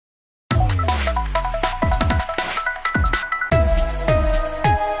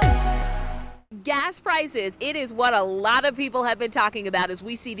Gas prices, it is what a lot of people have been talking about as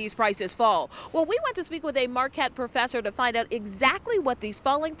we see these prices fall. Well, we went to speak with a Marquette professor to find out exactly what these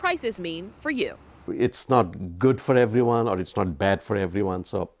falling prices mean for you. It's not good for everyone or it's not bad for everyone.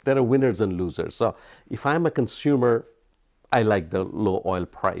 So there are winners and losers. So if I'm a consumer, I like the low oil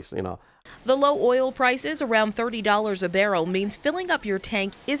price. The low oil prices, around $30 a barrel, means filling up your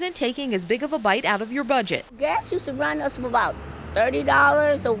tank isn't taking as big of a bite out of your budget. Gas used to run us about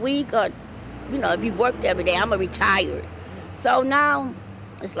 $30 a week, or if you worked every day. I'm a retired. So now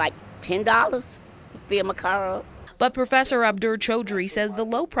it's like $10 to fill my car up. But Professor Abdur Chaudhry says the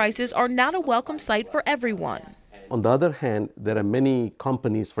low prices are not a welcome sight for everyone. On the other hand, there are many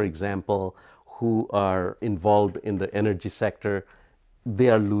companies, for example, who are involved in the energy sector. They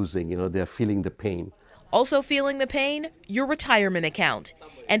are losing, they are feeling the pain. Also feeling the pain, your retirement account.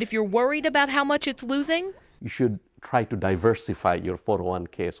 And if you're worried about how much it's losing, you should try to diversify your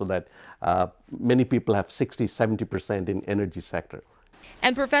 401k so that many people have 60–70% in energy sector.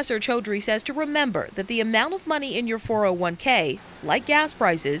 And Professor Chaudhry says to remember that the amount of money in your 401k, like gas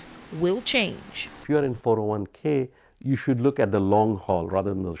prices, will change. If you're in 401k, you should look at the long haul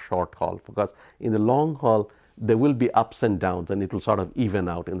rather than the short haul, because in the long haul, there will be ups and downs, and it will sort of even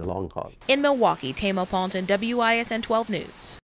out in the long haul. In Milwaukee, Tama Ponton, WISN 12 News.